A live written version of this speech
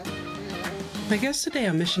My guest today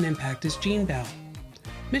on Mission Impact is Jeanne Bell.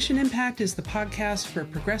 Mission Impact is the podcast for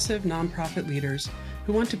progressive nonprofit leaders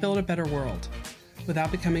who want to build a better world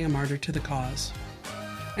without becoming a martyr to the cause.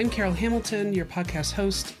 I'm Carol Hamilton, your podcast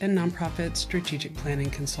host and nonprofit strategic planning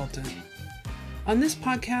consultant. On this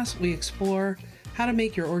podcast, we explore how to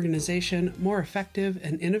make your organization more effective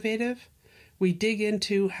and innovative. We dig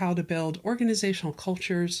into how to build organizational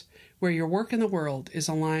cultures where your work in the world is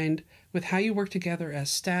aligned with how you work together as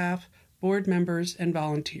staff, board members, and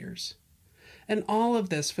volunteers. And all of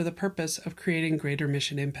this for the purpose of creating greater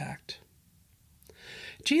mission impact.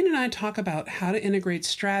 Jeanne and I talk about how to integrate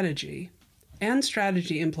strategy and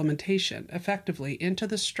strategy implementation effectively into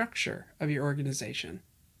the structure of your organization.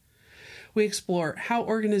 We explore how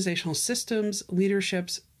organizational systems,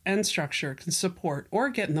 leaderships, and structure can support or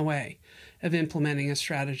get in the way of implementing a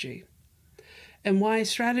strategy, and why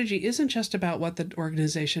strategy isn't just about what the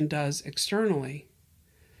organization does externally,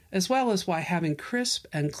 as well as why having crisp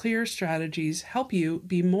and clear strategies help you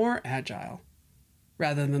be more agile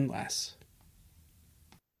rather than less.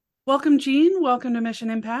 Welcome, Jeanne. Welcome to Mission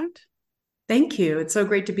Impact. Thank you. It's so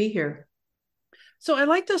great to be here. So I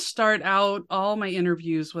like to start out all my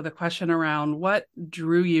interviews with a question around what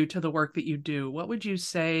drew you to the work that you do. What would you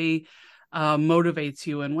say motivates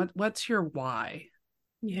you, and what's your why?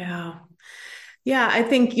 Yeah, I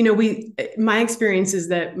think, my experience is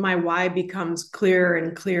that my why becomes clearer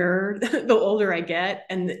and clearer the older I get,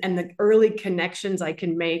 and the early connections I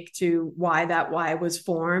can make to why that why was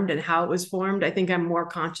formed and how it was formed. I think I'm more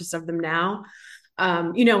conscious of them now.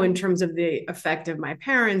 In terms of the effect of my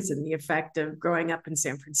parents and the effect of growing up in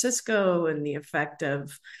San Francisco and the effect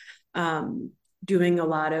of doing a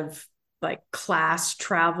lot of like class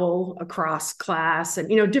travel across class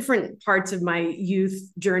and, different parts of my youth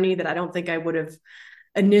journey that I don't think I would have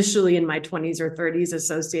initially in my 20s or 30s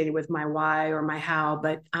associated with my why or my how,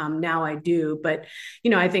 but now I do. But,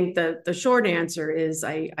 I think the short answer is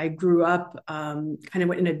I grew up kind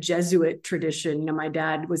of in a Jesuit tradition. My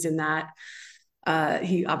dad was in that.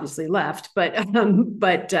 He obviously left, but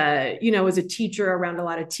was a teacher around a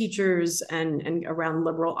lot of teachers and around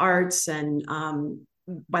liberal arts. And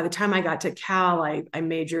by the time I got to Cal, I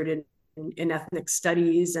majored in ethnic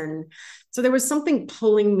studies. And so there was something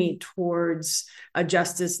pulling me towards a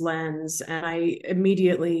justice lens. And I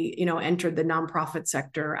immediately, entered the nonprofit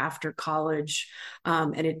sector after college.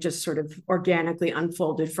 And it just sort of organically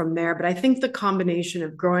unfolded from there. But I think the combination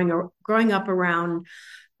of growing up around,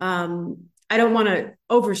 I don't want to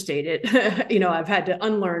overstate it. I've had to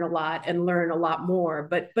unlearn a lot and learn a lot more,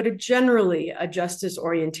 but generally a justice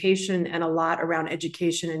orientation and a lot around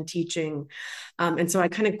education and teaching. And so I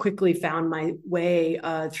kind of quickly found my way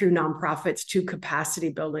through nonprofits to capacity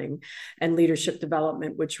building and leadership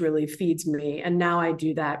development, which really feeds me. And now I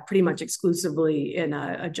do that pretty much exclusively in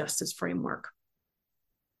a justice framework.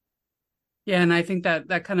 Yeah, and I think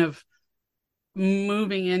that kind of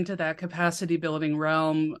moving into that capacity building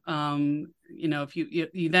realm, if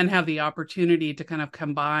you then have the opportunity to kind of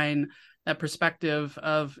combine that perspective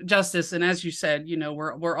of justice, and as you said,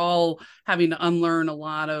 we're all having to unlearn a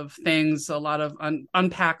lot of things, a lot of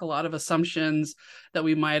unpack a lot of assumptions that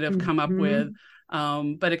we might have come up with,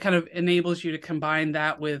 but it kind of enables you to combine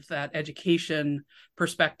that with that education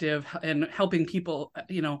perspective and helping people,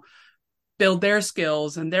 build their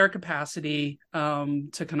skills and their capacity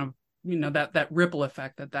to kind of that ripple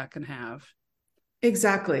effect that can have.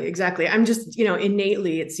 Exactly. I'm just,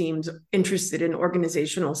 innately, it seems, interested in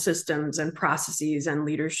organizational systems and processes and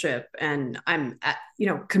leadership. And I'm,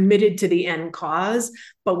 committed to the end cause.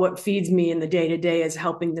 But what feeds me in the day-to-day is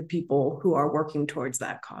helping the people who are working towards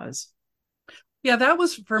that cause. Yeah, that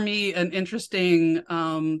was for me an interesting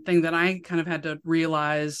thing that I kind of had to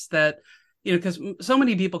realize that, because so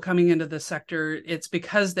many people coming into the sector, it's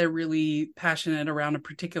because they're really passionate around a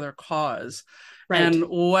particular cause. Right. And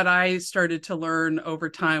what I started to learn over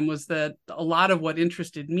time was that a lot of what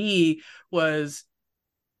interested me was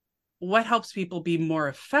what helps people be more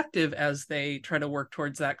effective as they try to work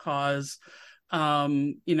towards that cause.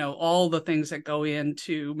 All the things that go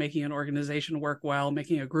into making an organization work well,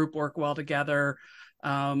 making a group work well together,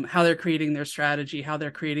 how they're creating their strategy, how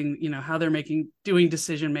they're creating, how they're doing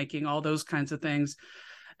decision making, all those kinds of things.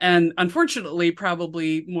 And unfortunately,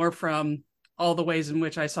 probably more from all the ways in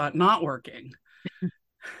which I saw it not working.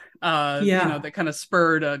 That kind of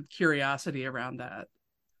spurred a curiosity around that.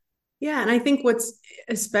 Yeah. And I think what's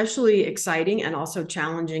especially exciting and also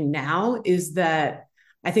challenging now is that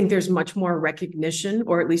I think there's much more recognition,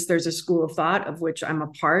 or at least there's a school of thought of which I'm a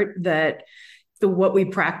part, that what we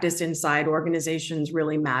practice inside organizations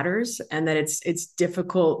really matters, and that it's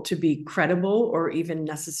difficult to be credible or even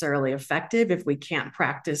necessarily effective if we can't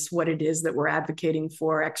practice what it is that we're advocating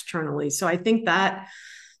for externally. So I think that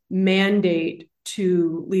mandate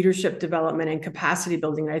to leadership development and capacity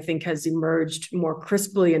building, I think, has emerged more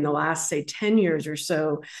crisply in the last, say, 10 years or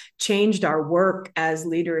so, changed our work as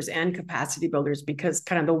leaders and capacity builders, because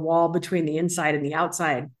kind of the wall between the inside and the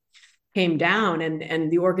outside came down,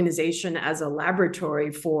 and the organization as a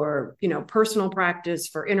laboratory for, personal practice,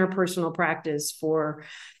 for interpersonal practice, for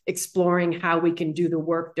exploring how we can do the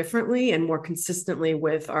work differently and more consistently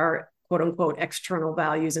with our quote unquote external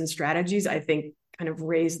values and strategies, I think kind of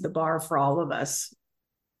raised the bar for all of us.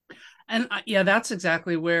 And yeah, that's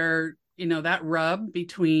exactly where, that rub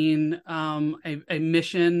between a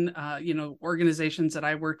mission, organizations that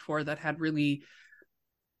I worked for that had really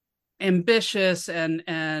ambitious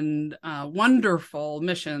and wonderful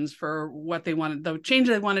missions for what they wanted, the change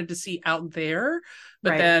they wanted to see out there,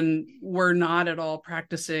 but then we're not at all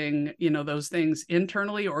practicing, those things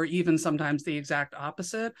internally, or even sometimes the exact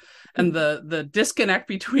opposite. And the disconnect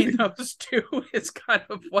between those two is kind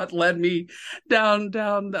of what led me down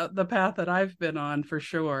the path that I've been on, for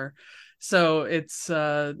sure. So it's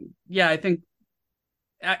I think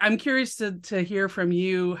I'm curious to hear from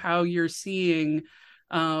you how you're seeing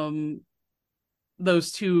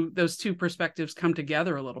those two perspectives come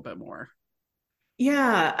together a little bit more.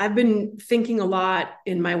 Yeah, I've been thinking a lot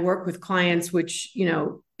in my work with clients, which,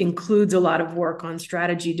 includes a lot of work on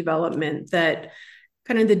strategy development, that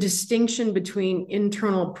kind of the distinction between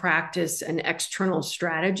internal practice and external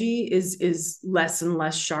strategy is less and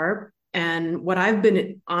less sharp. And what I've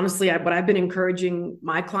been encouraging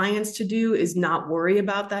my clients to do is not worry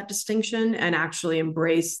about that distinction and actually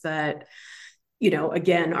embrace that,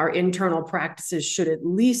 again, our internal practices should at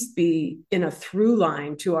least be in a through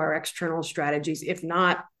line to our external strategies, if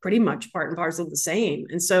not pretty much part and parcel the same.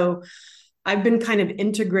 And so I've been kind of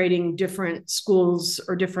integrating different schools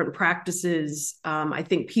or different practices. I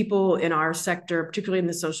think people in our sector, particularly in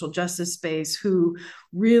the social justice space, who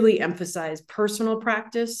really emphasize personal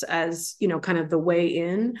practice as, kind of the way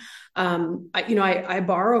in. I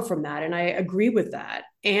borrow from that, and I agree with that.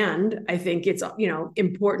 And I think it's,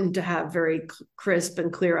 important to have very crisp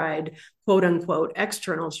and clear-eyed, quote unquote,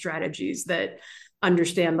 external strategies that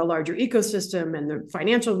understand the larger ecosystem and the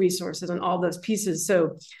financial resources and all those pieces.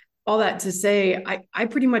 So all that to say, I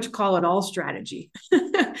pretty much call it all strategy.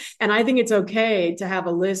 And I think it's okay to have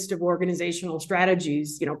a list of organizational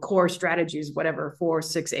strategies, core strategies, whatever, 4,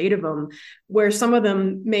 6, 8 of them, where some of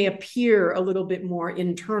them may appear a little bit more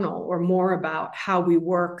internal or more about how we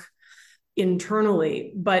work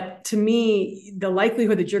internally. But to me, the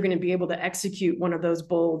likelihood that you're going to be able to execute one of those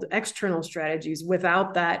bold external strategies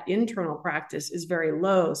without that internal practice is very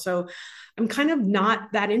low. So I'm kind of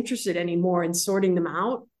not that interested anymore in sorting them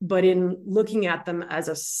out, but in looking at them as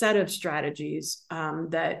a set of strategies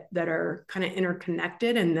that are kind of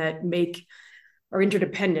interconnected and that are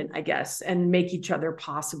interdependent, I guess, and make each other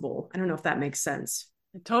possible. I don't know if that makes sense.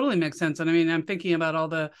 It totally makes sense. And I mean, I'm thinking about all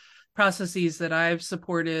the processes that I've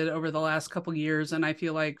supported over the last couple of years, and I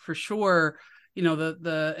feel like for sure,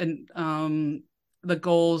 the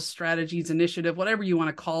goals, strategies, initiative, whatever you want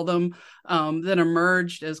to call them, that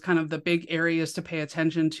emerged as kind of the big areas to pay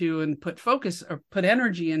attention to and put focus or put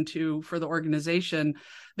energy into for the organization.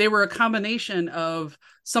 They were a combination of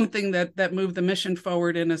something that moved the mission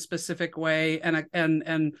forward in a specific way,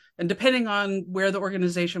 and depending on where the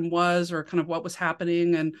organization was or kind of what was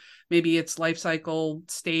happening and maybe its life cycle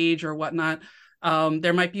stage or whatnot,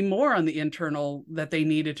 there might be more on the internal that they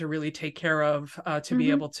needed to really take care of to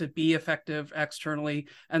be able to be effective externally,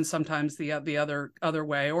 and sometimes the other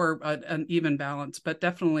way, or an even balance. But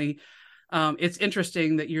definitely, it's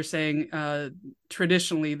interesting that you're saying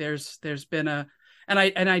traditionally there's been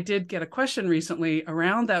and I did get a question recently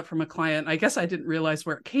around that from a client. I guess I didn't realize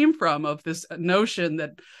where it came from, of this notion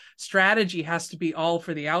that strategy has to be all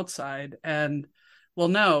for the outside. And well,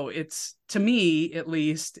 no, it's, to me, at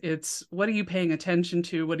least, it's what are you paying attention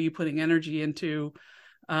to? What are you putting energy into?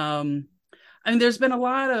 I mean, there's been a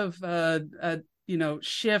lot of,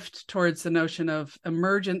 shift towards the notion of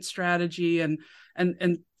emergent strategy. And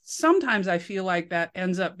sometimes I feel like that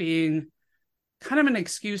ends up being kind of an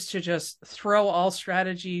excuse to just throw all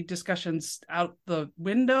strategy discussions out the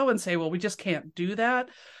window and say, well, we just can't do that.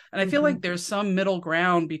 And I feel like there's some middle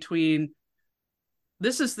ground between,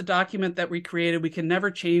 this is the document that we created, we can never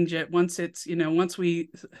change it once it's, once we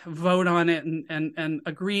vote on it and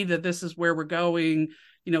agree that this is where we're going,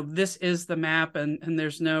 this is the map. And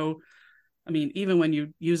there's no, I mean, even when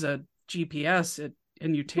you use a GPS,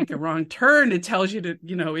 and you take a wrong turn, it tells you to,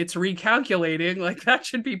 it's recalculating, like that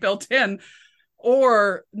should be built in,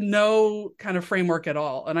 or no kind of framework at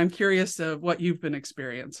all. And I'm curious of what you've been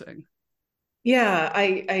experiencing. Yeah,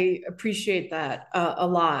 I appreciate that a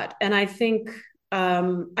lot, and I think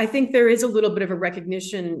there is a little bit of a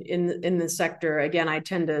recognition in the sector. Again, I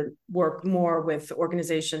tend to work more with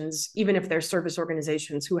organizations, even if they're service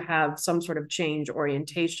organizations, who have some sort of change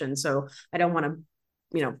orientation. So I don't want to,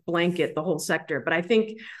 blanket the whole sector, but I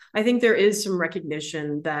think there is some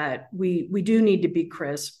recognition that we do need to be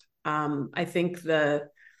crisp. I think the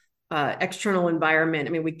external environment.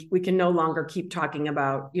 I mean, we can no longer keep talking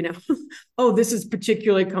about, oh, this is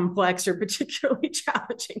particularly complex or particularly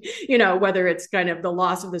challenging, whether it's kind of the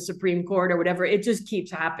loss of the Supreme Court or whatever. It just keeps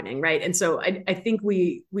happening, right? And so I think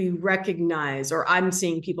we recognize, or I'm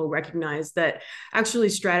seeing people recognize, that actually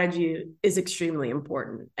strategy is extremely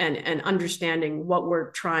important, and understanding what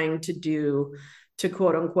we're trying to do to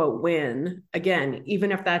quote unquote win, again,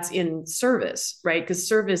 even if that's in service, right? Because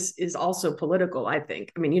service is also political, I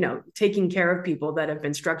think. I mean, taking care of people that have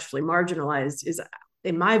been structurally marginalized is,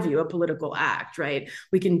 in my view, a political act, right?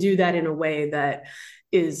 We can do that in a way that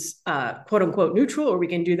is quote unquote neutral, or we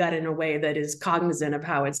can do that in a way that is cognizant of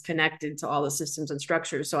how it's connected to all the systems and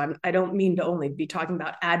structures. So I don't mean to only be talking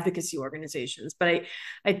about advocacy organizations, but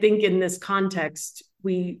I think in this context,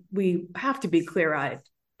 we have to be clear-eyed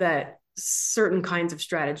that certain kinds of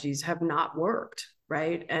strategies have not worked,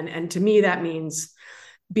 right? And to me, that means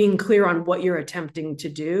being clear on what you're attempting to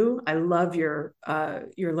do. I love your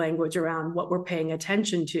language around what we're paying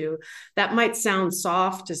attention to. That might sound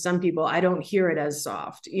soft to some people. I don't hear it as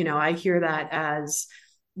soft. I hear that as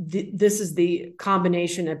this is the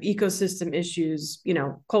combination of ecosystem issues,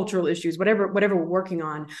 cultural issues, whatever we're working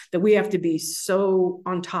on, that we have to be so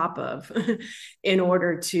on top of in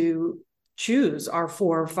order to choose our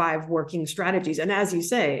 4 or 5 working strategies. And as you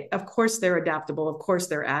say, of course they're adaptable, of course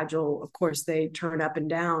they're agile, of course they turn up and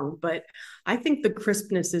down, but I think the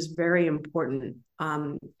crispness is very important.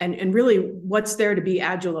 And really, what's there to be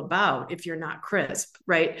agile about if you're not crisp,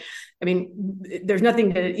 right? I mean, there's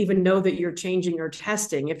nothing to even know that you're changing or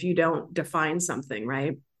testing if you don't define something,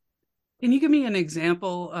 right? Can you give me an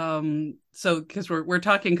example? So, because we're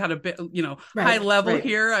talking kind of high level right.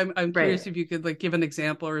 here. I'm curious Right. if you could like give an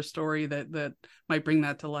example or a story that might bring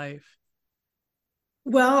that to life.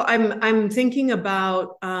 Well, I'm thinking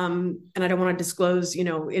about, and I don't want to disclose,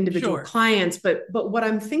 individual Sure. clients, but what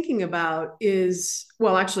I'm thinking about is,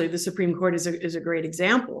 well, actually, the Supreme Court is a great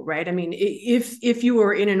example, right? I mean, if you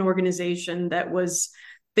were in an organization that was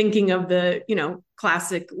thinking of the,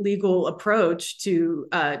 classic legal approach to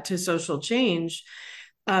social change,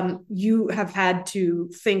 you have had to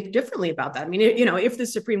think differently about that. I mean, if the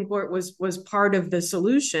Supreme Court was part of the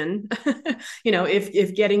solution,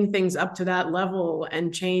 if getting things up to that level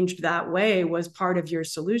and changed that way was part of your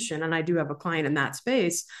solution, and I do have a client in that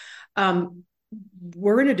space,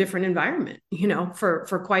 we're in a different environment,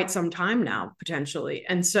 for quite some time now, potentially.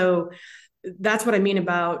 And so that's what I mean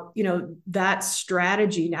about, that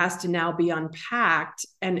strategy has to now be unpacked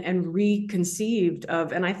and reconceived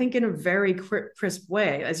of, and I think in a very crisp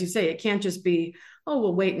way. As you say, it can't just be, oh,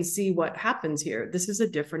 we'll wait and see what happens here. This is a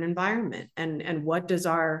different environment. And what does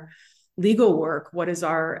our legal work, what does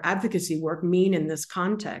our advocacy work mean in this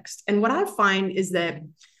context? And what I find is that,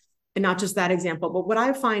 and not just that example, but what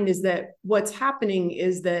I find is that what's happening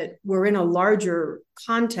is that we're in a larger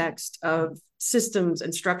context of systems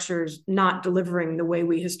and structures not delivering the way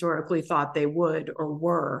we historically thought they would or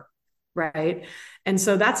were, right? And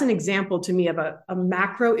so that's an example to me of a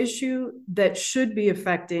macro issue that should be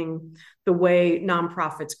affecting the way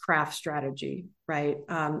nonprofits craft strategy, right?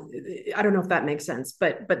 I don't know if that makes sense,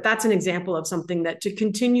 but that's an example of something that, to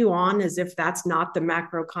continue on as if that's not the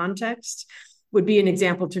macro context, would be an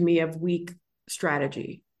example to me of weak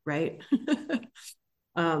strategy, right?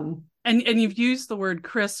 And you've used the word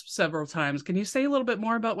crisp several times. Can you say a little bit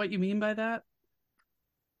more about what you mean by that?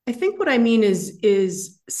 I think what I mean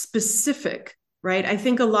is specific, right? I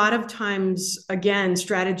think a lot of times, again,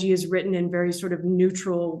 strategy is written in very sort of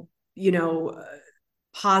neutral,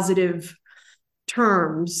 positive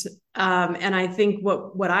terms. And I think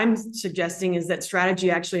what I'm suggesting is that strategy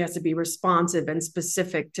actually has to be responsive and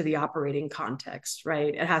specific to the operating context,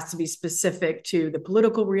 right? It has to be specific to the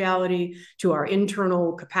political reality, to our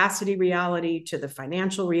internal capacity reality, to the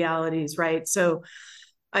financial realities, right? So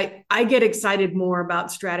I get excited more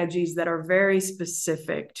about strategies that are very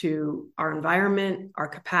specific to our environment, our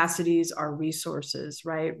capacities, our resources,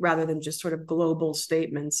 right? Rather than just sort of global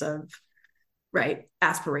statements of, right,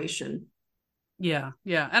 aspiration. Yeah,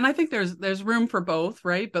 yeah. And I think there's room for both,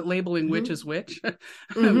 right? But labeling which is Mm-hmm. which.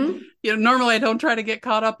 Mm-hmm. Normally I don't try to get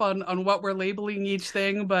caught up on what we're labeling each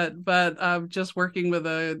thing, but just working with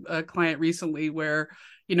a client recently where,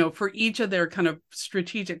 for each of their kind of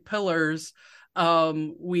strategic pillars,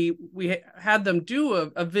 we had them do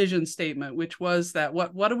a vision statement, which was that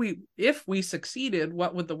what do we, if we succeeded,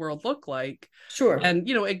 what would the world look like? Sure. And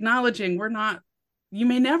acknowledging we're not, you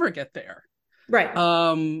may never get there, Right.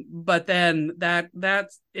 but then that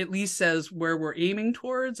at least says where we're aiming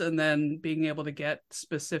towards, and then being able to get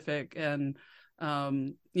specific and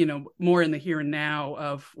more in the here and now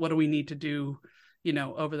of what do we need to do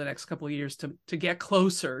over the next couple of years to get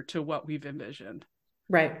closer to what we've envisioned.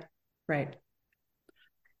 Right. Right.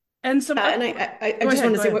 And some And I just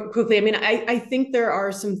want to say what quickly. I mean, I think there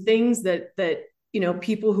are some things that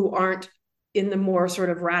people who aren't in the more sort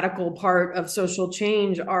of radical part of social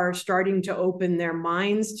change are starting to open their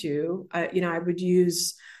minds to. I would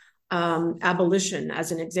use abolition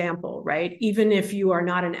as an example, right? Even if you are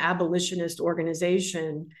not an abolitionist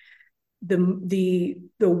organization, the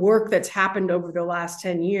work that's happened over the last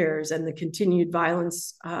 10 years and the continued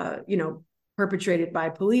violence, perpetrated by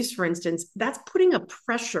police, for instance, that's putting a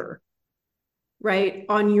pressure, right,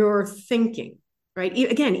 on your thinking, right?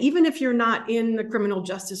 Again, even if you're not in the criminal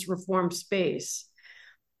justice reform space,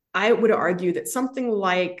 I would argue that something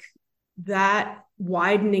like that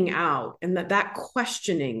widening out and that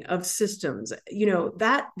questioning of systems,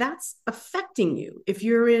 that's affecting you. If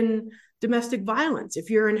you're in domestic violence,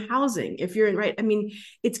 if you're in housing, if you're in, right, I mean,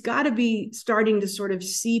 it's got to be starting to sort of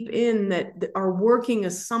seep in that our working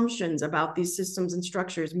assumptions about these systems and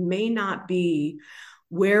structures may not be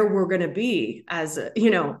where we're going to be as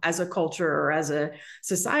a culture or as a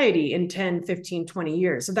society in 10, 15, 20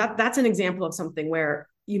 years. So that's an example of something where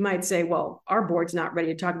you might say, well, our board's not ready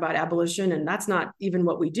to talk about abolition, and that's not even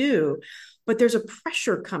what we do. But there's a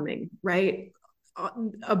pressure coming, right,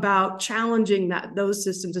 about challenging those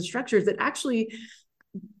systems and structures that actually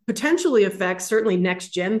potentially affects certainly next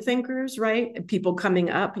gen thinkers, right? People coming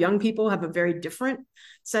up, young people have a very different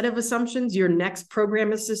set of assumptions. Your next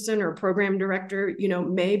program assistant or program director,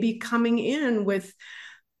 may be coming in with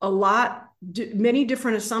many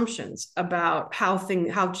different assumptions about how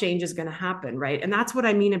change is going to happen, right? And that's what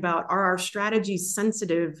I mean about, are our strategies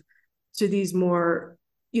sensitive to these more,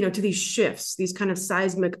 to these shifts, these kind of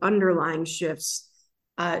seismic underlying shifts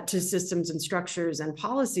to systems and structures and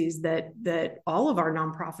policies that all of our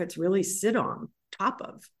nonprofits really sit on top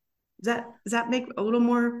of. Does that make a little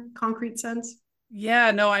more concrete sense?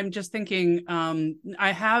 Yeah, no, I'm just thinking,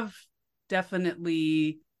 I have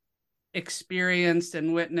definitely experienced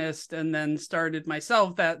and witnessed and then started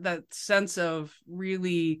myself that sense of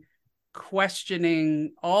really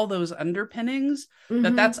questioning all those underpinnings,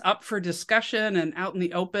 that's up for discussion and out in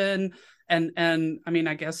the open. And I mean,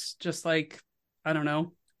 I guess just like, I don't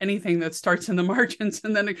know, anything that starts in the margins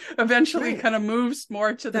and then eventually kind of moves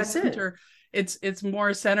more to the center. It's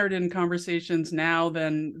more centered in conversations now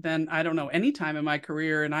than I don't know, any time in my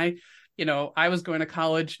career. And I was going to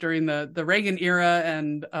college during the Reagan era,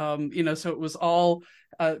 and so it was all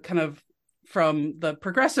kind of from the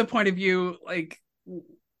progressive point of view, like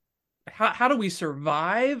how do we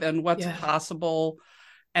survive and what's possible,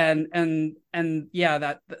 and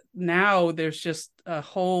that now there's just a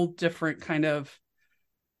whole different kind of,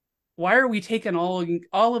 why are we taking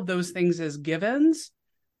all of those things as givens?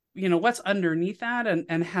 What's underneath that,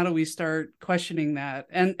 and how do we start questioning that?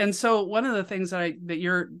 And so one of the things that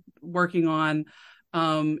you're working on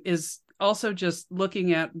is also just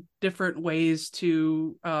looking at different ways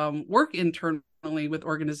to work internally with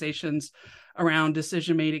organizations around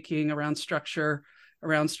decision making, around structure,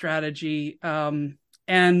 around strategy,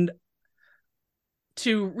 and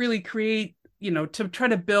to really create, to try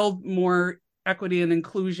to build more equity and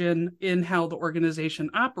inclusion in how the organization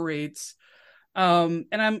operates.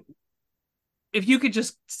 And if you could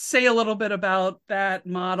just say a little bit about that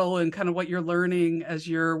model and kind of what you're learning as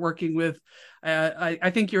you're working with,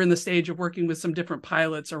 I think you're in the stage of working with some different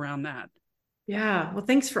pilots around that. Yeah, well,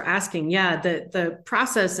 thanks for asking. Yeah, the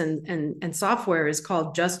process and software is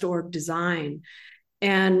called Just Org Design.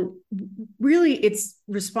 And really, it's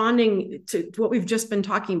responding to what we've just been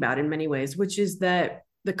talking about in many ways, which is that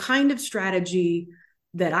the kind of strategy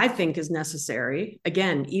that I think is necessary,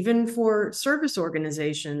 again, even for service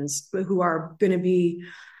organizations who are going to be,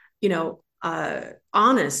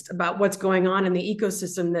 honest about what's going on in the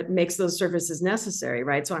ecosystem that makes those services necessary,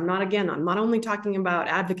 right? So I'm not only talking about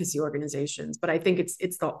advocacy organizations, but I think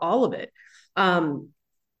it's all of it.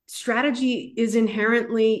 Strategy is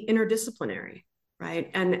inherently interdisciplinary, right?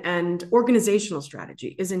 And organizational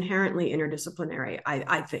strategy is inherently interdisciplinary,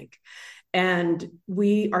 I think. And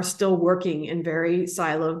we are still working in very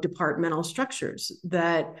siloed departmental structures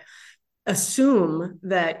that assume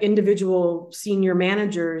that individual senior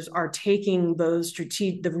managers are taking those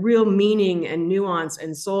the real meaning and nuance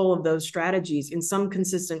and soul of those strategies in some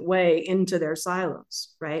consistent way into their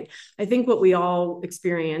silos, right? I think what we all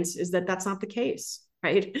experience is that that's not the case,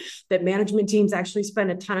 right? That management teams actually spend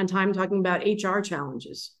a ton of time talking about HR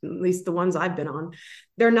challenges, at least the ones I've been on.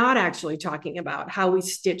 They're not actually talking about how we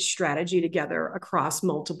stitch strategy together across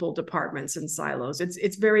multiple departments and silos.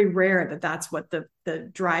 It's very rare that that's what the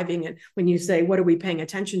driving it. When you say, what are we paying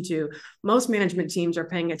attention to? Most management teams are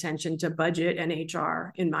paying attention to budget and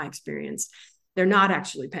HR, in my experience. They're not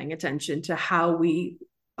actually paying attention to how we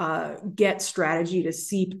get strategy to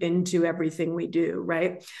seep into everything we do,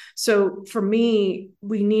 right? So for me,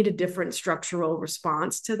 we need a different structural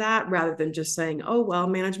response to that rather than just saying, oh, well,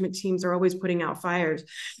 management teams are always putting out fires.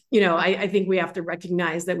 I think we have to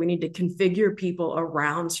recognize that we need to configure people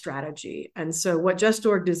around strategy. And so what Just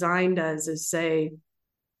Org Design does is say,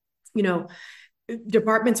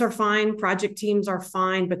 departments are fine, project teams are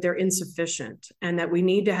fine, but they're insufficient. And that we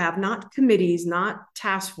need to have not committees, not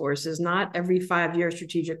task forces, not every 5-year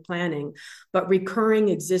strategic planning, but recurring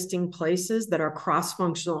existing places that are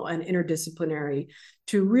cross-functional and interdisciplinary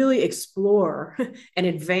to really explore and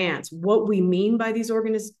advance what we mean by these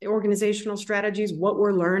organizational strategies, what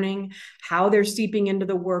we're learning, how they're seeping into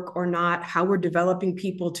the work or not, how we're developing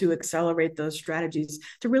people to accelerate those strategies,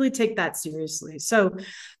 to really take that seriously. So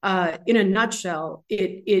in a nutshell,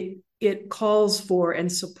 it calls for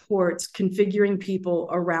and supports configuring people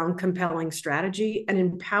around compelling strategy and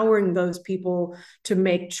empowering those people to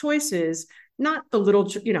make choices, not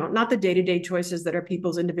the day-to-day choices that are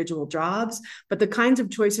people's individual jobs, but the kinds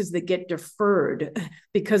of choices that get deferred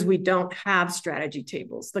because we don't have strategy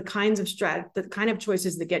tables, the kind of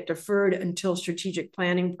choices that get deferred until strategic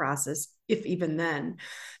planning process, if even then,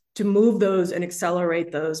 to move those and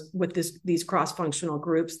accelerate those with these cross-functional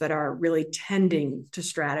groups that are really tending to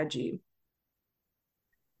strategy.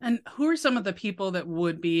 And who are some of the people that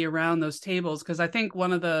would be around those tables? Because I think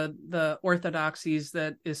one of the orthodoxies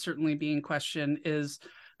that is certainly being questioned is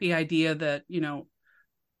the idea that,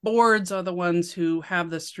 boards are the ones who have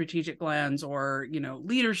the strategic plans, or,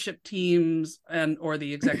 leadership teams or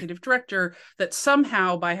the executive director, that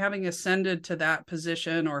somehow by having ascended to that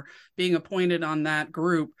position or being appointed on that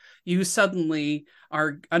group, you suddenly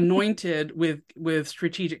are anointed with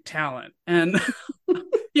strategic talent. And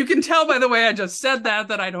you can tell by the way I just said that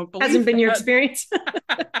I don't believe hasn't been that. Your experience.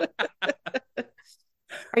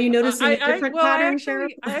 Are you noticing a different pattern, Cheryl?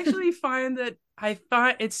 I actually find that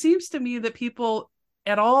it seems to me that people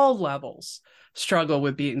at all levels struggle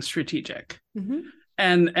with being strategic. Mm-hmm.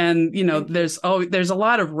 And there's a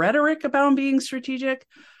lot of rhetoric about being strategic,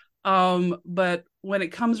 but when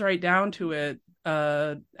it comes right down to it,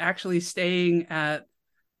 actually staying at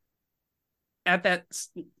that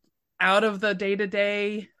out of the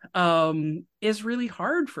day-to-day is really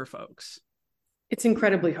hard for folks. It's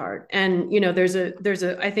incredibly hard. And, there's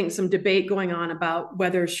I think some debate going on about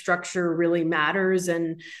whether structure really matters.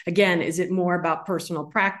 And again, is it more about personal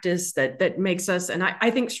practice that makes us, and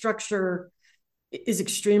I think structure is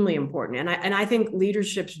extremely important. And I think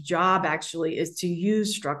leadership's job actually is to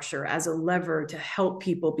use structure as a lever to help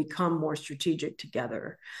people become more strategic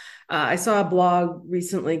together. I saw a blog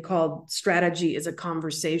recently called Strategy is a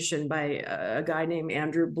Conversation by a guy named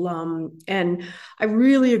Andrew Blum. And I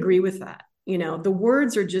really agree with that. The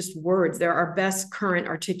words are just words. They're our best current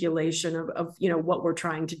articulation of what we're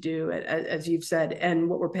trying to do, as you've said, and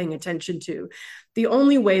what we're paying attention to. The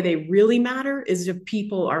only way they really matter is if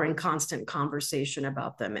people are in constant conversation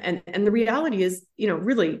about them. And the reality is,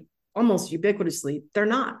 really almost ubiquitously, they're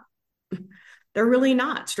not. They're really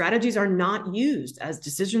not. Strategies are not used as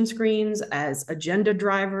decision screens, as agenda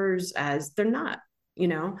drivers, they're not.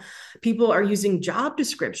 People are using job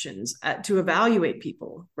descriptions to evaluate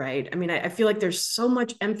people, right? I mean, I feel like there's so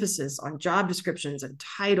much emphasis on job descriptions and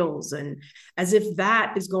titles, and as if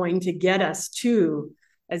that is going to get us to,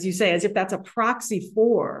 as you say, as if that's a proxy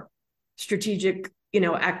for strategic,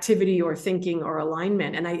 activity or thinking or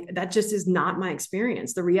alignment. And that just is not my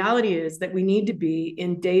experience. The reality is that we need to be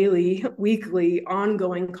in daily, weekly,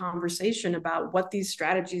 ongoing conversation about what these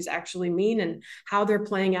strategies actually mean and how they're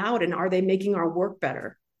playing out, and are they making our work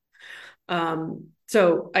better?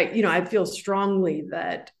 So I feel strongly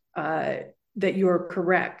that you're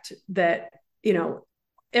correct, that,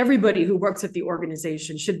 everybody who works at the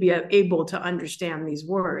organization should be able to understand these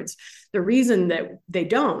words. The reason that they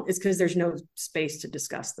don't is because there's no space to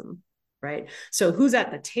discuss them, right? So who's at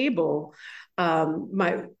the table?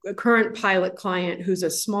 My current pilot client, who's a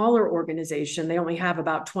smaller organization, they only have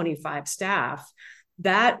about 25 staff.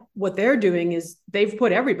 That what they're doing is they've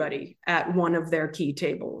put everybody at one of their key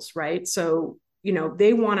tables, right? So,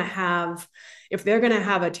 they want to have, if they're going to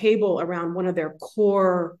have a table around one of their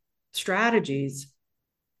core strategies,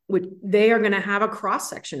 which they are going to have a cross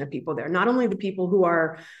section of people there, not only the people who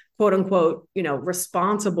are quote unquote,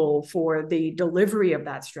 responsible for the delivery of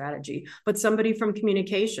that strategy, but somebody from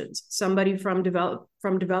communications, somebody from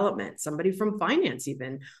development, somebody from finance,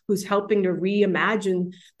 even, who's helping to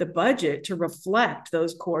reimagine the budget to reflect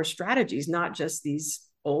those core strategies, not just these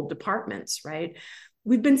old departments, right?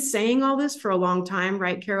 We've been saying all this for a long time,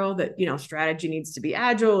 right, Carol, that, strategy needs to be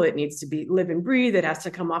agile. It needs to be live and breathe. It has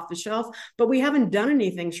to come off the shelf, but we haven't done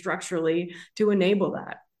anything structurally to enable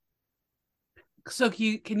that. So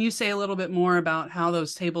can you say a little bit more about how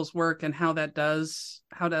those tables work and how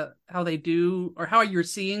they do, or how you're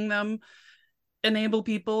seeing them enable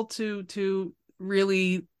people to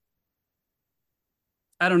really,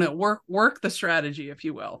 I don't know, work the strategy, if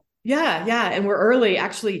you will? Yeah. And we're early.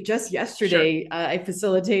 Actually, just yesterday, Sure. I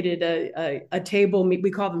facilitated a table. We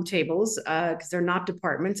call them tables because they're not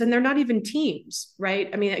departments and they're not even teams, right?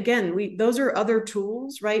 I mean, again, those are other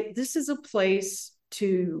tools, right? This is a place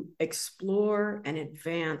to explore and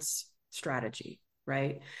advance strategy,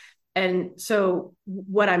 right? And so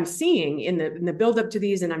what I'm seeing in the build up to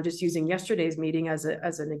these, and I'm just using yesterday's meeting as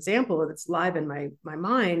an example that's live in my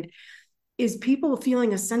mind, is people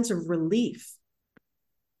feeling a sense of relief.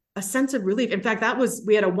 A sense of relief. In fact,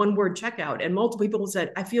 we had a one word checkout and multiple people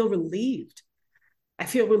said, I feel relieved. I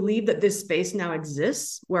feel relieved that this space now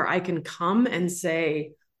exists where I can come and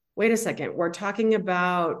say, wait a second, we're talking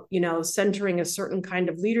about, centering a certain kind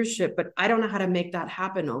of leadership, but I don't know how to make that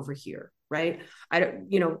happen over here. Right.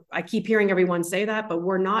 I keep hearing everyone say that, but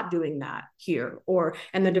we're not doing that here.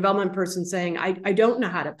 And the development person saying, I don't know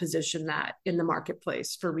how to position that in the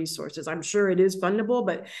marketplace for resources. I'm sure it is fundable,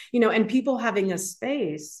 but, and people having a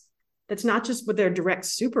space that's not just with their direct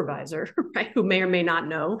supervisor, right, who may or may not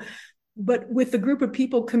know, but with the group of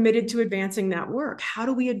people committed to advancing that work. How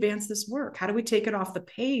do we advance this work? How do we take it off the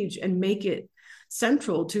page and make it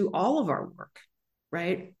central to all of our work,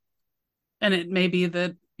 right? And it may be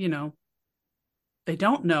that, they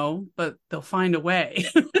don't know, but they'll find a way.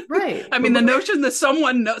 Right. I mean, the notion that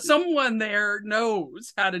someone there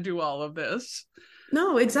knows how to do all of this.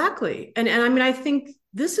 No, exactly. And I mean, I think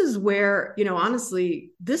this is where,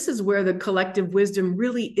 honestly, this is where the collective wisdom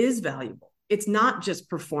really is valuable. It's not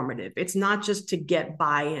just performative. It's not just to get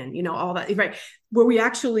buy-in, all that, right? Where we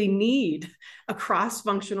actually need a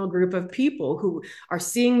cross-functional group of people who are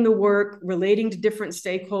seeing the work, relating to different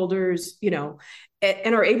stakeholders,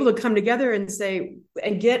 and are able to come together and say,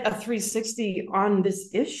 and get a 360 on this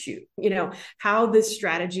issue, how this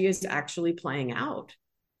strategy is actually playing out.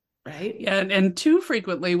 Right. Yeah, and too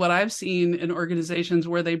frequently, what I've seen in organizations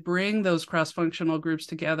where they bring those cross-functional groups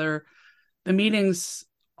together, the meetings,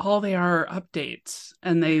 all they are updates,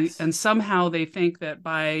 and somehow they think that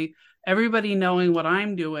by everybody knowing what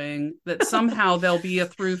I'm doing, that somehow there'll be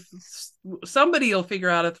somebody will figure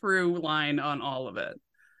out a through line on all of it.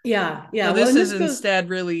 Yeah. So this is instead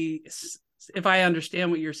really, if I understand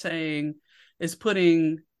what you're saying, is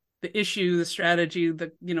putting the issue, the strategy,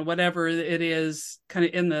 whatever it is, kind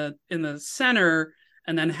of in the center,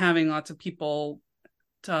 and then having lots of people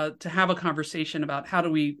to have a conversation about how do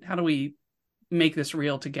we make this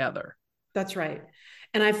real together. That's right.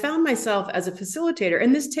 And I found myself as a facilitator,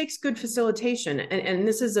 and this takes good facilitation. And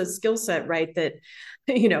this is a skill set, right, that,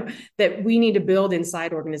 that we need to build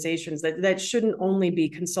inside organizations, that shouldn't only be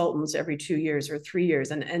consultants every 2 years or 3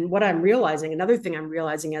 years. And what I'm realizing, another thing I'm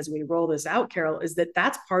realizing as we roll this out, Carol, is that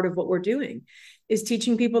that's part of what we're doing, is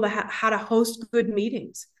teaching people how to host good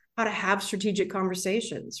meetings, how to have strategic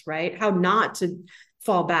conversations, right? How not to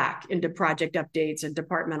fall back into project updates and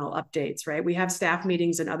departmental updates, right? We have staff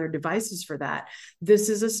meetings and other devices for that. This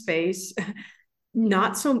is a space,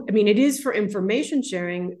 not so, I mean, it is for information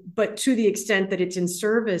sharing, but to the extent that it's in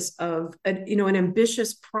service of an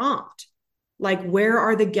ambitious prompt. Like, where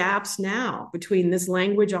are the gaps now between this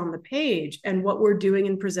language on the page and what we're doing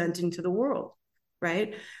and presenting to the world,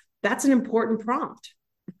 right? That's an important prompt.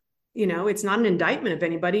 It's not an indictment of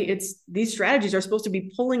anybody. These strategies are supposed to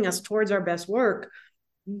be pulling us towards our best work.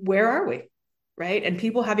 Where are we? Right. And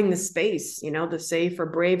people having the space, the safe or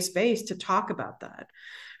brave space to talk about that.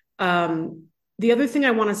 The other thing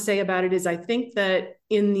I want to say about it is I think that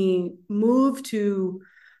in the move to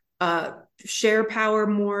share power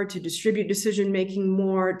more, to distribute decision-making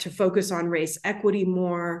more, to focus on race equity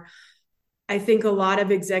more, I think a lot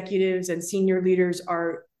of executives and senior leaders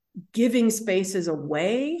are giving spaces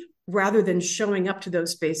away rather than showing up to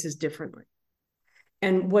those spaces differently.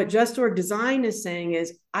 And what Just Org Design is saying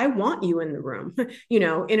is, I want you in the room. In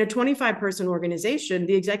a 25-person organization,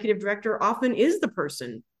 the executive director often is the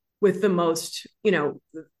person with the most,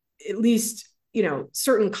 at least,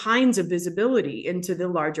 certain kinds of visibility into the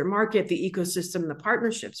larger market, the ecosystem, the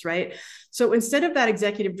partnerships, right? So instead of that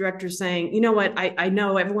executive director saying, you know what, I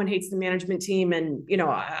know everyone hates the management team and,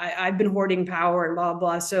 I've been hoarding power and blah,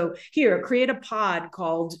 blah. So here, create a pod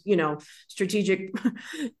called, strategic,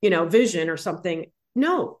 vision or something.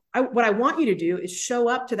 No, what I want you to do is show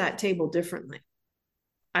up to that table differently.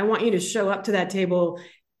 I want you to show up to that table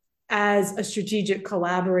as a strategic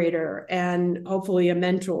collaborator and hopefully a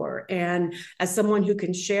mentor, and as someone who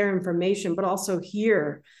can share information, but also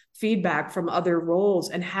hear feedback from other roles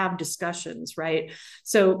and have discussions, right?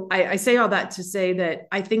 So I say all that to say that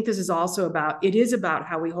I think this is also it is about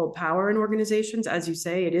how we hold power in organizations. As you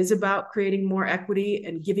say, it is about creating more equity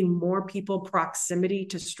and giving more people proximity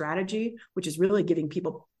to strategy, which is really giving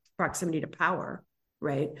people proximity to power,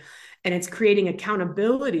 right? And it's creating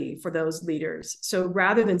accountability for those leaders. So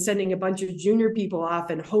rather than sending a bunch of junior people off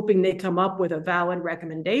and hoping they come up with a valid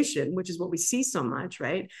recommendation, which is what we see so much,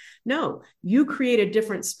 right? No, you create a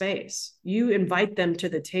different space. You invite them to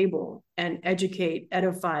the table and educate,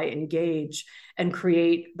 edify, engage, and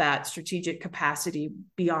create that strategic capacity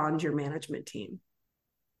beyond your management team.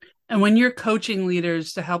 And when you're coaching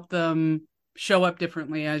leaders to help them show up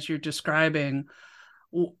differently, as you're describing,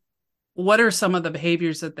 what are some of the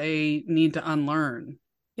behaviors that they need to unlearn?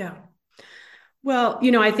 Yeah. Well,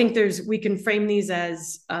 I think we can frame these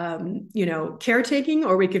as, caretaking,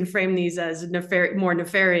 or we can frame these as more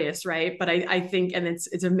nefarious, right? But I think, and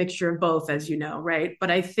it's a mixture of both, as you know, right?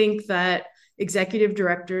 But I think that executive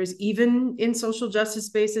directors, even in social justice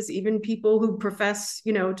spaces, even people who profess,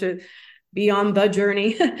 to be on the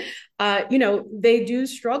journey, they do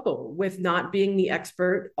struggle with not being the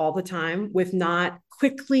expert all the time, with not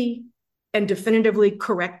quickly and definitively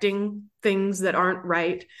correcting things that aren't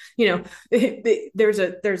right. There's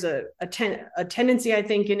a tendency, I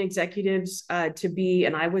think, in executives to be,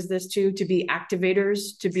 and I was this too, to be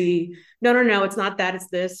activators, to be, no, it's not that, it's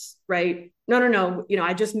this, right? No,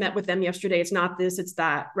 I just met with them yesterday. It's not this, it's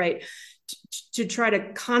that, right? To try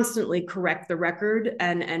to constantly correct the record.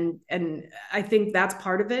 And I think that's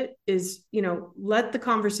part of it is, let the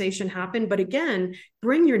conversation happen. But again,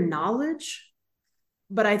 bring your knowledge.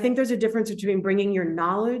 But I think there's a difference between bringing your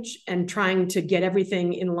knowledge and trying to get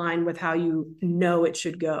everything in line with how you know it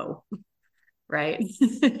should go, right?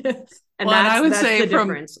 And I would say the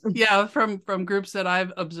difference. From groups that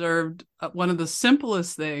I've observed, one of the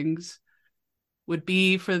simplest things would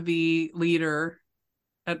be for the leader,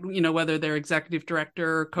 whether they're executive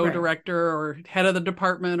director, or co-director, right, or head of the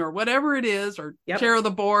department, or whatever it is, or chair of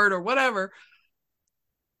the board, or whatever,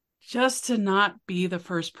 just to not be the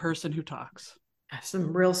first person who talks.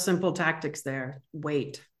 Some real simple tactics there.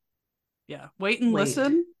 Wait. Yeah. Wait and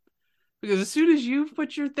listen. Because as soon as you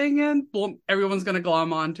put your thing in, boom, everyone's going to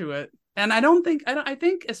glom onto it. And I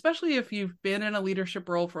think, especially if you've been in a leadership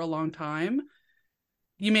role for a long time,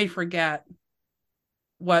 you may forget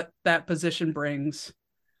what that position brings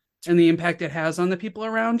and the impact it has on the people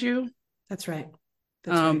around you. That's right.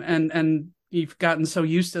 Right. And you've gotten so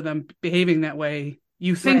used to them behaving that way,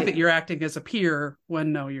 you think that you're acting as a peer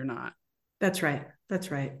when no, you're not. That's right.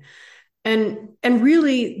 And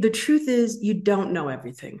really, the truth is, you don't know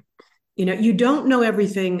everything. You don't know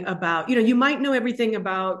everything about, you might know everything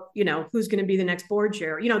about, who's going to be the next board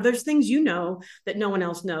chair. There's things that no one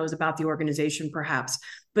else knows about the organization, perhaps.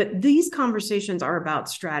 But these conversations are about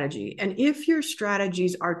strategy. And if your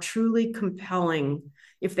strategies are truly compelling,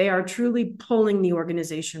 if they are truly pulling the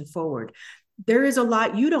organization forward, there is a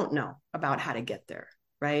lot you don't know about how to get there,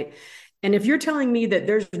 right? And if you're telling me that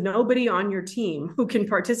there's nobody on your team who can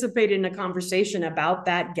participate in a conversation about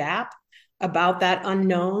that gap, about that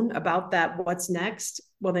unknown, about that what's next,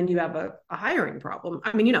 well, then you have a hiring problem.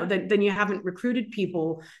 I mean, then you haven't recruited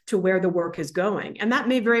people to where the work is going. And that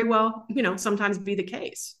may very well, sometimes be the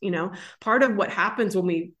case. Part of what happens when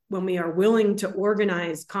we are willing to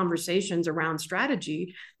organize conversations around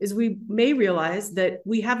strategy is we may realize that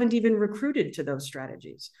we haven't even recruited to those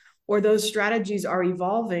strategies, or those strategies are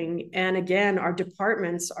evolving. And again, our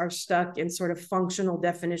departments are stuck in sort of functional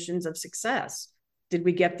definitions of success. Did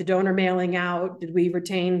we get the donor mailing out? Did we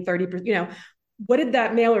retain 30%? What did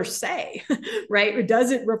that mailer say, right? Or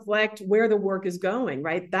does it reflect where the work is going,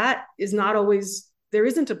 right? That is not always, there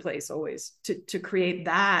isn't a place always to create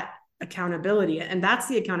that accountability. And that's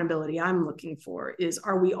the accountability I'm looking for is,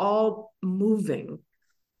 are we all moving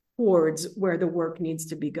towards where the work needs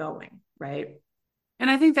to be going, right? And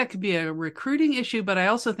I think that could be a recruiting issue, but I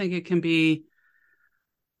also think it can be,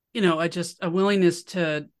 just a willingness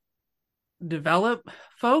to develop That's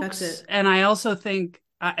folks. it. And I also think,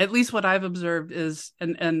 at least what I've observed is,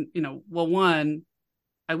 well, one,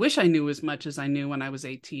 I wish I knew as much as I knew when I was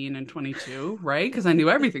 18 and 22, right? Because I knew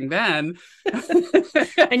everything then.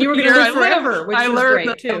 And you were Every going to year live forever, which I was learned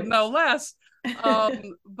great too. no less.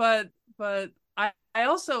 Um, but but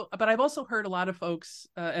I've also heard a lot of folks,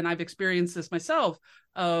 and I've experienced this myself,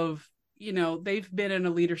 of they've been in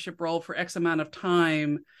a leadership role for X amount of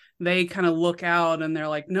time. They kind of look out and they're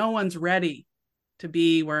like, no one's ready to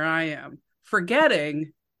be where I am,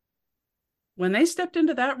 forgetting when they stepped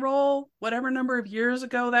into that role, whatever number of years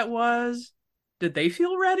ago that was, did they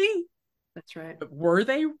feel ready? That's right. Were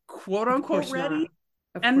they quote Of unquote course not. ready?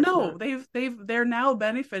 Of And course no, not. they're now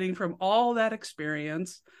benefiting from all that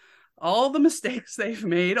experience, all the mistakes they've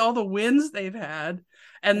made, all the wins they've had,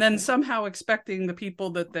 and That's then right. somehow expecting the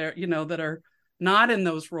people that that are not in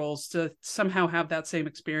those roles to somehow have that same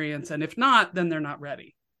experience. And if not, then they're not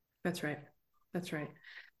ready. That's right. That's right.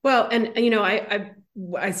 Well, and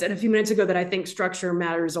I said a few minutes ago that I think structure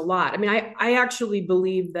matters a lot. I mean, I actually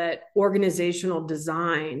believe that organizational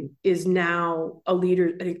design is now a leader,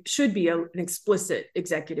 it should be an explicit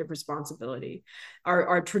executive responsibility.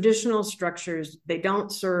 Our traditional structures, they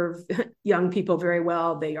don't serve young people very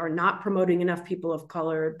well. They are not promoting enough people of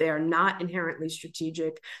color. They are not inherently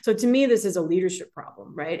strategic. So to me, this is a leadership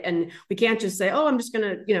problem, right? And we can't just say, oh, I'm just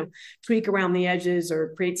going to, tweak around the edges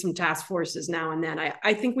or create some task forces now and then.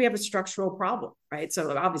 I think we have a structural problem, right?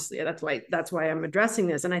 So obviously that's why I'm addressing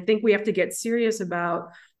this. And I think we have to get serious about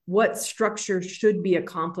what structure should be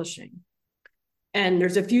accomplishing. And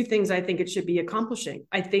there's a few things I think it should be accomplishing.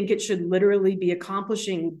 I think it should literally be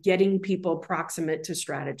accomplishing getting people proximate to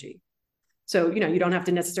strategy. So, you don't have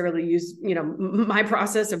to necessarily use, my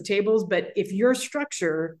process of tables, but if your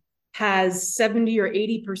structure has 70 or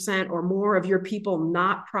 80% or more of your people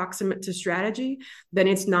not proximate to strategy, then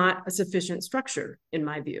it's not a sufficient structure, in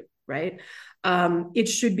my view, right? It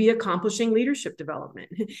should be accomplishing leadership development.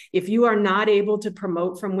 If you are not able to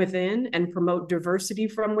promote from within and promote diversity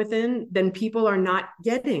from within, then people are not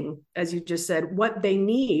getting, as you just said, what they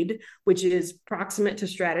need, which is proximate to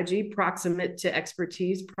strategy, proximate to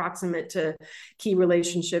expertise, proximate to key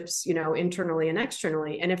relationships, internally and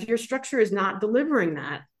externally. And if your structure is not delivering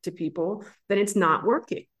that to people, then it's not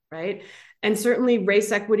working, right? And certainly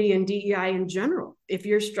race equity and DEI in general. If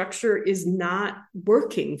your structure is not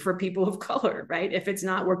working for people of color, right? If it's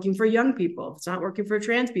not working for young people, if it's not working for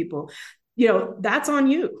trans people, that's on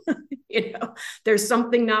you. There's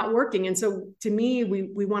something not working. And so to me,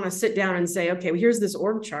 we want to sit down and say, okay, well, here's this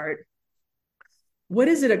org chart. What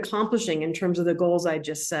is it accomplishing in terms of the goals I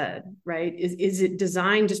just said, right? Is it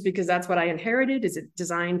designed just because that's what I inherited? Is it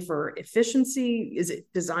designed for efficiency? Is it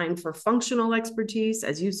designed for functional expertise?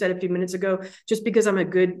 As you said a few minutes ago, just because I'm a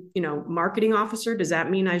good, marketing officer, does that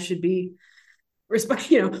mean I should be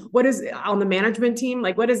what is on the management team?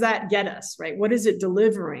 Like, what does that get us, right? What is it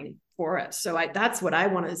delivering for us? So that's what I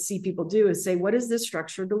want to see people do, is say, what is this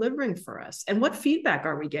structure delivering for us? And what feedback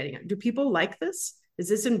are we getting? Do people like this? Is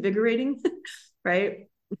this invigorating? Right?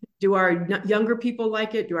 Do our younger people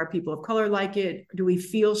like it? Do our people of color like it? Do we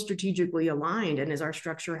feel strategically aligned? And is our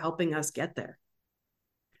structure helping us get there?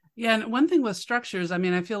 Yeah. And one thing with structures, I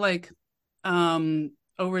mean, I feel like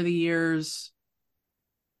over the years,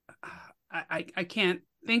 I can't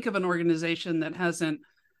think of an organization that hasn't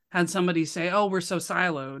had somebody say, oh, we're so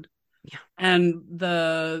siloed. Yeah. And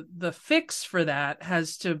the fix for that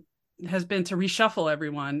has been to reshuffle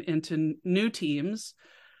everyone into new teams.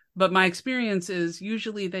 But my experience is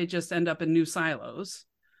usually they just end up in new silos.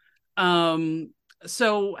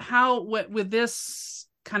 So with this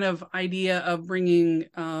kind of idea of bringing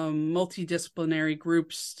multidisciplinary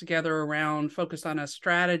groups together around focused on a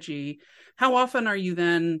strategy, how often are you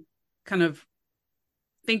then kind of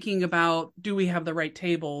thinking about, do we have the right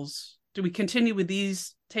tables? Do we continue with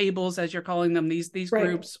these tables, as you're calling them, these Right.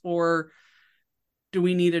 groups, or do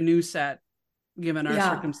we need a new set given our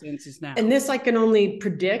Yeah. circumstances now? And this I can only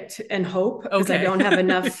predict and hope, because I Okay. don't have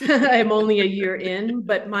enough. I'm only a year in,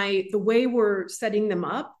 but the way we're setting them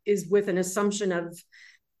up is with an assumption of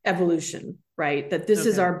evolution, right? That this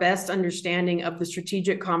is our best understanding of the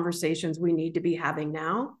strategic conversations we need to be having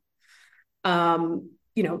now.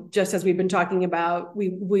 Just as we've been talking about,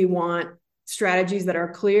 we want strategies that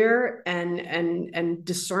are clear and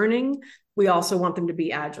discerning. We also want them to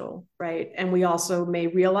be agile, right? And we also may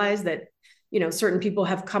realize that certain people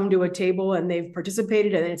have come to a table and they've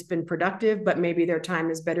participated and it's been productive, but maybe their time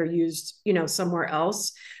is better used, somewhere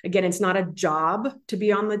else. Again, it's not a job to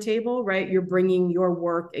be on the table, right? You're bringing your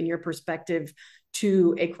work and your perspective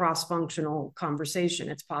to a cross-functional conversation.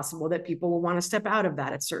 It's possible that people will want to step out of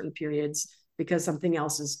that at certain periods because something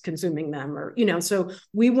else is consuming them, or, so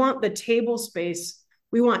we want the table space.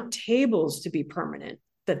 We want tables to be permanent,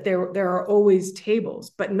 that there are always tables,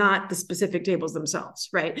 but not the specific tables themselves,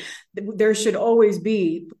 right? There should always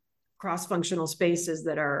be cross-functional spaces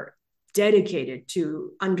that are dedicated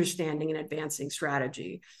to understanding and advancing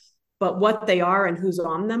strategy. But what they are and who's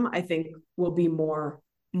on them, I think, will be more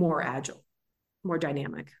agile, more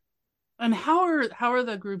dynamic. And how are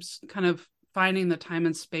the groups kind of finding the time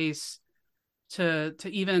and space to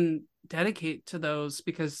even dedicate to those?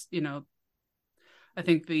 Because, I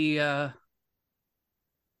think the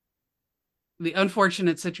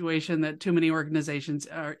unfortunate situation that too many organizations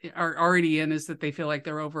are already in is that they feel like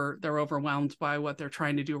they're overwhelmed by what they're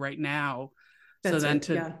trying to do right now. So then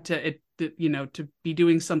to be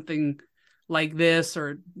doing something like this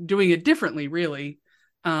or doing it differently really,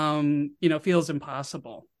 feels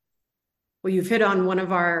impossible. Well, you've hit on one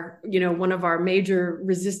of our major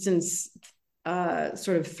resistance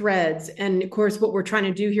sort of threads. And of course, what we're trying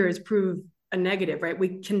to do here is prove a negative, right?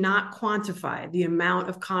 We cannot quantify the amount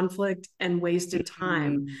of conflict and wasted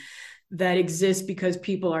time that exists because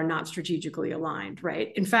people are not strategically aligned,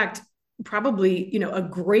 right? In fact, probably, a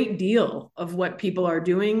great deal of what people are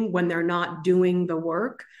doing when they're not doing the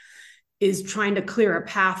work is trying to clear a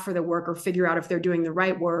path for the work, or figure out if they're doing the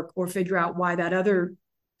right work, or figure out why that other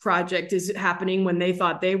project is happening when they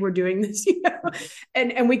thought they were doing this,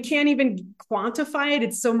 and we can't even quantify it.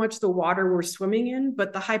 It's so much the water we're swimming in.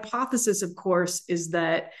 But the hypothesis, of course, is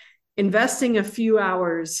that investing a few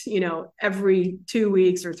hours, every 2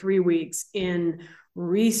 weeks or 3 weeks in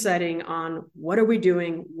resetting on what are we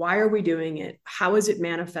doing, why are we doing it, how is it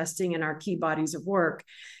manifesting in our key bodies of work,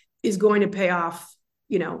 is going to pay off,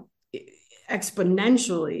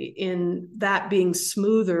 exponentially in that being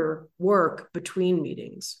smoother work between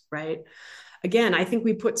meetings, right? Again, I think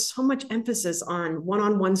we put so much emphasis on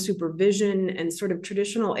one-on-one supervision and sort of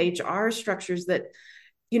traditional HR structures that,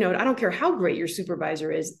 I don't care how great your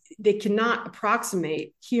supervisor is, they cannot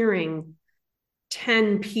approximate hearing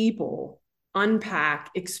 10 people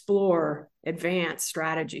unpack, explore, advance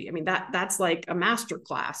strategy. I mean, that's like a master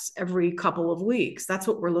class every couple of weeks. That's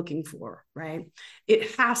what we're looking for, right?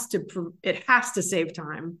 It has to save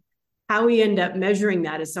time. How we end up measuring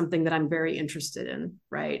that is something that I'm very interested in,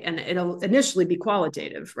 right? And it'll initially be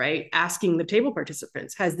qualitative, right? Asking the table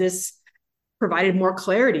participants, has this provided more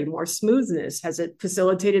clarity, more smoothness? Has it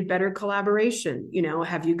facilitated better collaboration?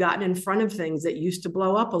 Have you gotten in front of things that used to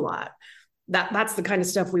blow up a lot? That's the kind of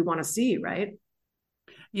stuff we want to see, right?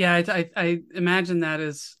 Yeah, I imagine that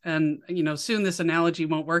is, and soon this analogy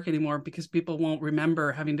won't work anymore because people won't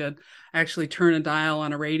remember having to actually turn a dial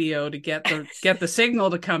on a radio to get the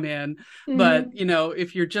signal to come in. Mm-hmm. But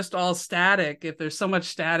if you're just all static, if there's so much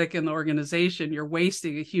static in the organization, you're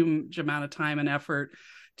wasting a huge amount of time and effort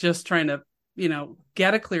just trying to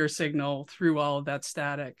get a clear signal through all of that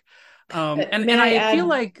static. And I feel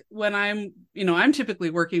like when I'm typically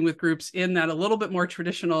working with groups in that a little bit more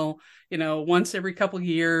traditional, once every couple of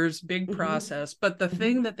years, big process. But the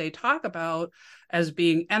thing that they talk about as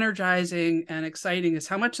being energizing and exciting is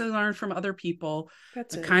how much they learn from other people,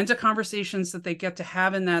 the kinds of conversations that they get to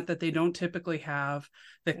have in that they don't typically have,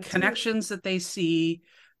 the connections that they see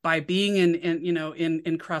by being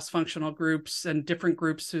in cross-functional groups and different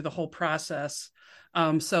groups through the whole process.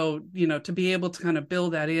 So, to be able to kind of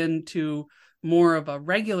build that into more of a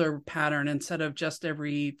regular pattern instead of just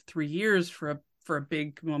every 3 years for a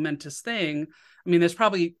big momentous thing. I mean, there's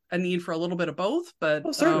probably a need for a little bit of both,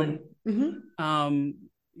 but certainly.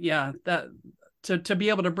 That to be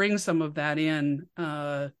able to bring some of that in,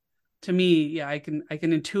 to me, I can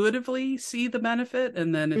intuitively see the benefit.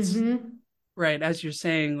 And then it's right, as you're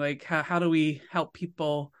saying, like, how do we help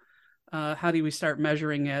people? How do we start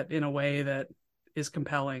measuring it in a way that is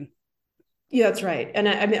compelling? Yeah, that's right. And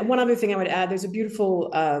I mean, one other thing I would add, there's a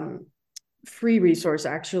beautiful free resource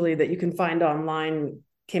actually that you can find online,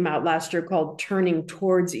 came out last year, called Turning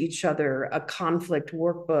Towards Each Other, a conflict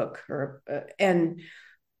workbook.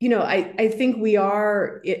 I think we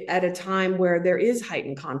are at a time where there is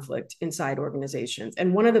heightened conflict inside organizations.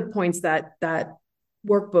 And one of the points that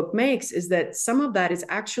workbook makes is that some of that is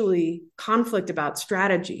actually conflict about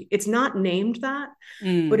strategy. It's not named that,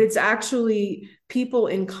 but it's actually people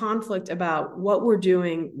in conflict about what we're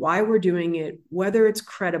doing, why we're doing it, whether it's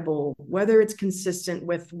credible, whether it's consistent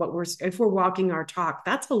with if we're walking our talk.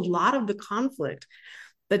 That's a lot of the conflict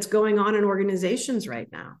that's going on in organizations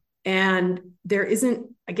right now. And there isn't,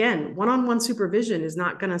 again, one-on-one supervision is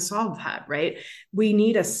not going to solve that, right? We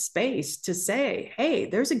need a space to say, hey,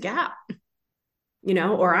 there's a gap,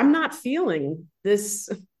 or I'm not feeling this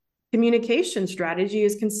communication strategy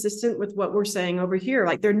is consistent with what we're saying over here.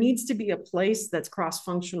 Like there needs to be a place that's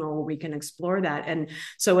cross-functional where we can explore that. And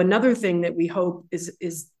so another thing that we hope is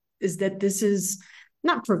that this is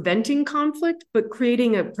not preventing conflict, but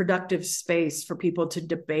creating a productive space for people to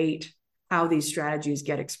debate how these strategies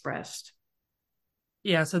get expressed.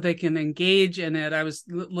 Yeah, so they can engage in it. I was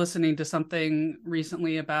listening to something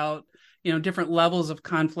recently about, different levels of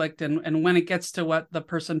conflict. And when it gets to what the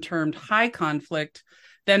person termed high conflict,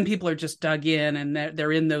 then people are just dug in and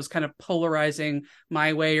they're in those kind of polarizing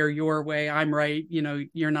my way or your way, I'm right,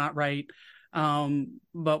 you're not right.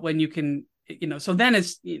 But when you can, so then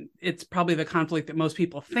it's probably the conflict that most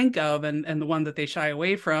people think of and the one that they shy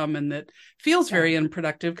away from and that feels very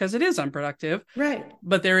unproductive because it is unproductive. Right.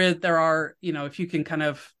 But there are, if you can kind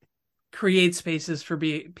of create spaces for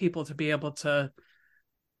people to be able to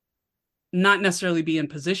not necessarily be in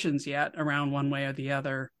positions yet around one way or the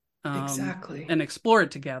other, exactly, and explore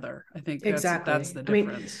it together. I think that's the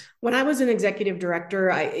difference. When I was an executive director,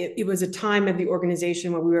 it was a time of the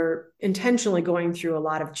organization where we were intentionally going through a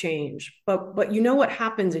lot of change. But what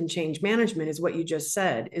happens in change management is what you just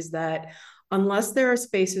said, is that unless there are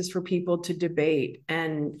spaces for people to debate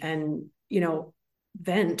and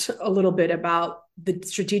vent a little bit about the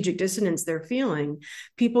strategic dissonance they're feeling,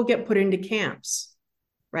 people get put into camps.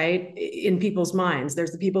 Right? In people's minds,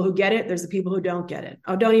 there's the people who get it. There's the people who don't get it.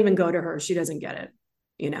 Oh, don't even go to her. She doesn't get it.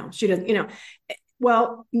 She doesn't,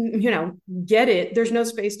 well, get it. There's no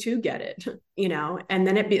space to get it, and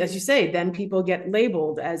then as you say, then people get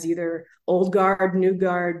labeled as either old guard, new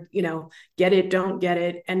guard, get it, don't get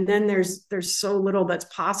it. And then there's so little that's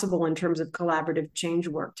possible in terms of collaborative change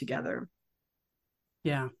work together.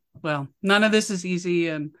 Yeah. Well, none of this is easy.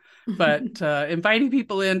 But inviting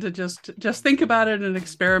people in to just think about it and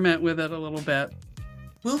experiment with it a little bit.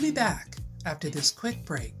 We'll be back after this quick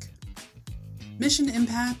break. Mission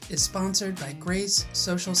Impact is sponsored by Grace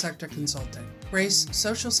Social Sector Consulting. Grace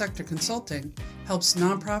Social Sector Consulting helps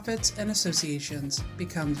nonprofits and associations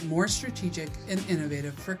become more strategic and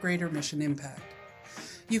innovative for greater mission impact.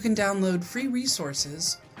 You can download free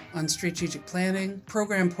resources on strategic planning,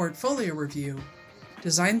 program portfolio review,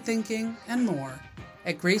 design thinking, and more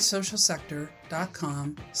at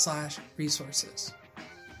gracesocialsector.com/resources.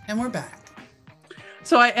 And we're back.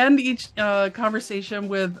 So I end each conversation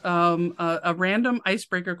with a random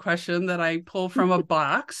icebreaker question that I pull from a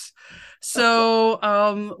box. So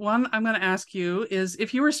one I'm going to ask you is,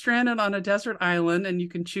 if you were stranded on a desert island and you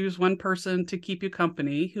can choose one person to keep you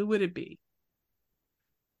company, who would it be?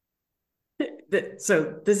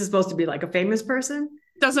 So this is supposed to be like a famous person?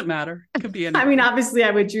 Doesn't matter. It could be anyone. I mean, obviously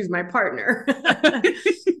I would choose my partner.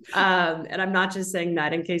 And I'm not just saying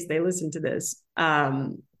that in case they listen to this.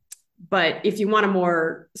 But if you want a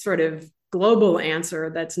more sort of global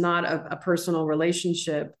answer that's not a personal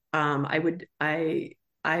relationship, I would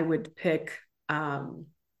pick a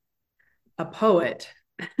poet.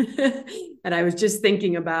 And I was just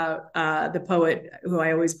thinking about the poet who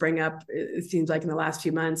I always bring up, it seems like in the last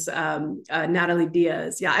few months, Natalie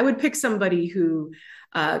Diaz. Yeah, I would pick somebody who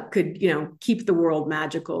could, keep the world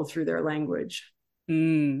magical through their language.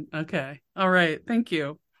 Okay. All right. Thank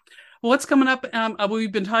you. Well, what's coming up?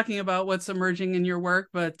 We've been talking about what's emerging in your work,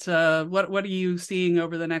 but what are you seeing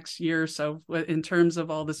over the next year or so in terms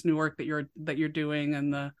of all this new work that you're doing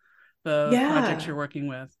and the projects you're working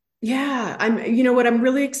with? Yeah, what I'm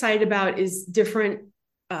really excited about is different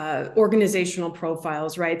organizational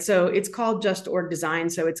profiles, right? So it's called Just Org Design.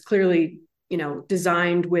 So it's clearly,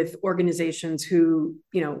 designed with organizations who,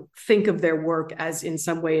 think of their work as in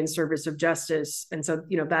some way in service of justice. And so,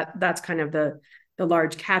 that's kind of the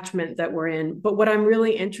large catchment that we're in. But what I'm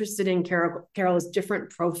really interested in, Carol, is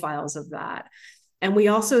different profiles of that. And we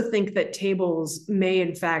also think that tables may,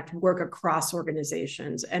 in fact, work across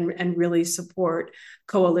organizations and really support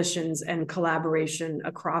coalitions and collaboration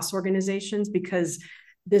across organizations, because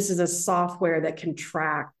this is a software that can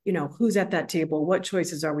track, who's at that table, what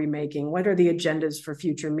choices are we making, what are the agendas for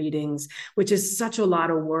future meetings, which is such a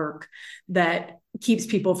lot of work that keeps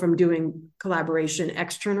people from doing collaboration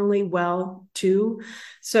externally well too.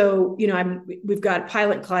 So, we've got a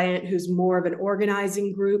pilot client who's more of an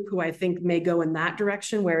organizing group who I think may go in that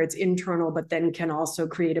direction where it's internal, but then can also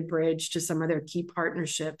create a bridge to some of their key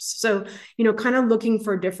partnerships. So, kind of looking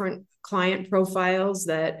for different client profiles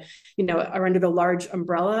that, are under the large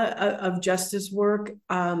umbrella of justice work,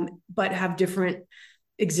 but have different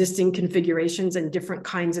existing configurations and different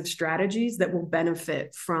kinds of strategies that will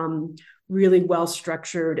benefit from really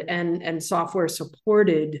well-structured and software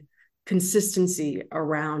supported consistency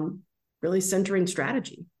around really centering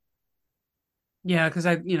strategy. Yeah, because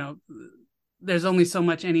there's only so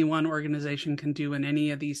much any one organization can do in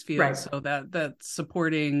any of these fields. Right. So that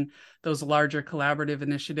supporting those larger collaborative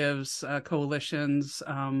initiatives, coalitions,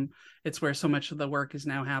 it's where so much of the work is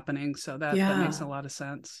now happening. So that makes a lot of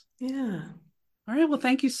sense. Yeah. All right. Well,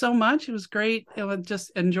 thank you so much. It was great. I just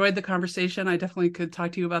enjoyed the conversation. I definitely could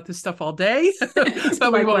talk to you about this stuff all day,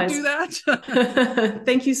 but we won't do that.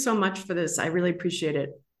 Thank you so much for this. I really appreciate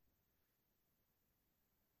it.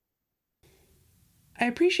 I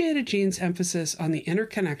appreciated Jeanne's emphasis on the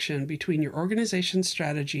interconnection between your organization's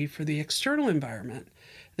strategy for the external environment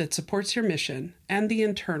that supports your mission and the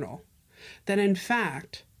internal, that in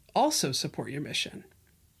fact also support your mission.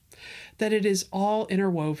 That it is all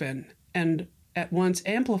interwoven and at once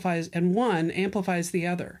amplifies, and one amplifies the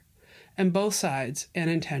other, and both sides and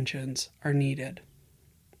intentions are needed.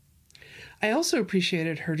 I also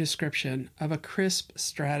appreciated her description of a crisp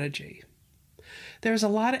strategy. There's a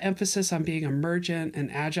lot of emphasis on being emergent and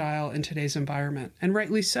agile in today's environment, and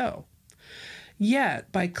rightly so. Yet,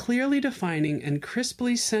 by clearly defining and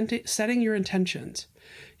crisply setting your intentions,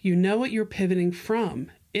 you know what you're pivoting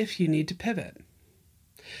from if you need to pivot.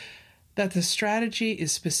 That the strategy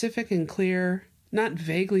is specific and clear, not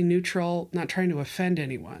vaguely neutral, not trying to offend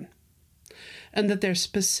anyone. And that they're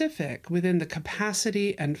specific within the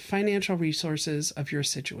capacity and financial resources of your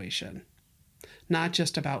situation, not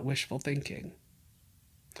just about wishful thinking.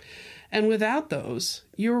 And without those,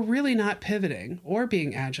 you're really not pivoting or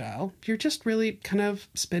being agile. You're just really kind of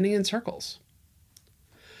spinning in circles.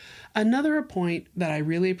 Another point that I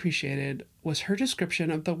really appreciated was her description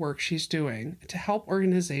of the work she's doing to help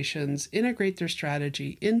organizations integrate their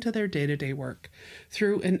strategy into their day-to-day work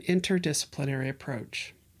through an interdisciplinary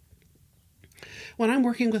approach. When I'm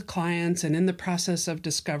working with clients and in the process of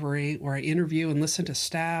discovery, where I interview and listen to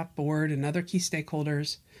staff, board, and other key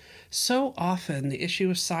stakeholders, so often the issue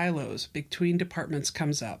of silos between departments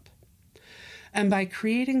comes up. And by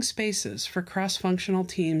creating spaces for cross-functional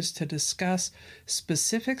teams to discuss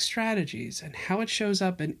specific strategies and how it shows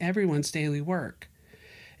up in everyone's daily work,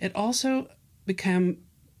 it also can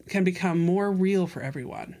become more real for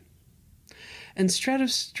everyone. Instead of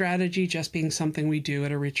strategy just being something we do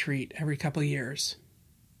at a retreat every couple of years.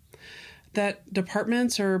 That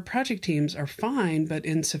departments or project teams are fine but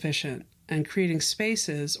insufficient, and creating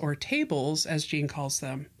spaces or tables, as Jeanne calls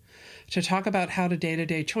them, to talk about how the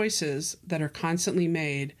day-to-day choices that are constantly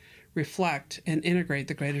made reflect and integrate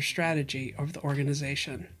the greater strategy of the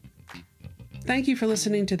organization. Thank you for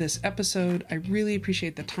listening to this episode. I really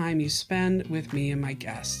appreciate the time you spend with me and my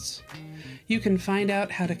guests. You can find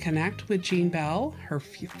out how to connect with Jeanne Bell, her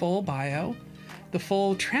full bio, the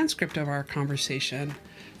full transcript of our conversation,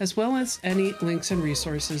 as well as any links and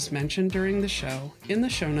resources mentioned during the show in the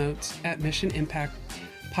show notes at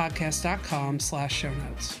missionimpactpodcast.com/show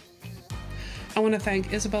notes. I want to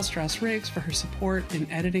thank Isabel Strauss-Riggs for her support in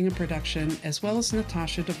editing and production, as well as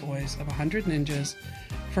Natasha DuBois of 100 Ninjas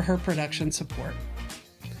for her production support.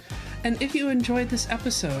 And if you enjoyed this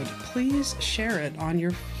episode, please share it on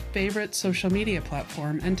your favorite social media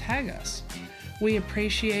platform and tag us. We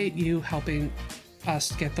appreciate you helping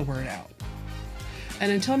us get the word out.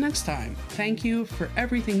 And until next time, thank you for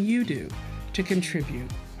everything you do to contribute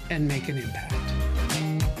and make an impact.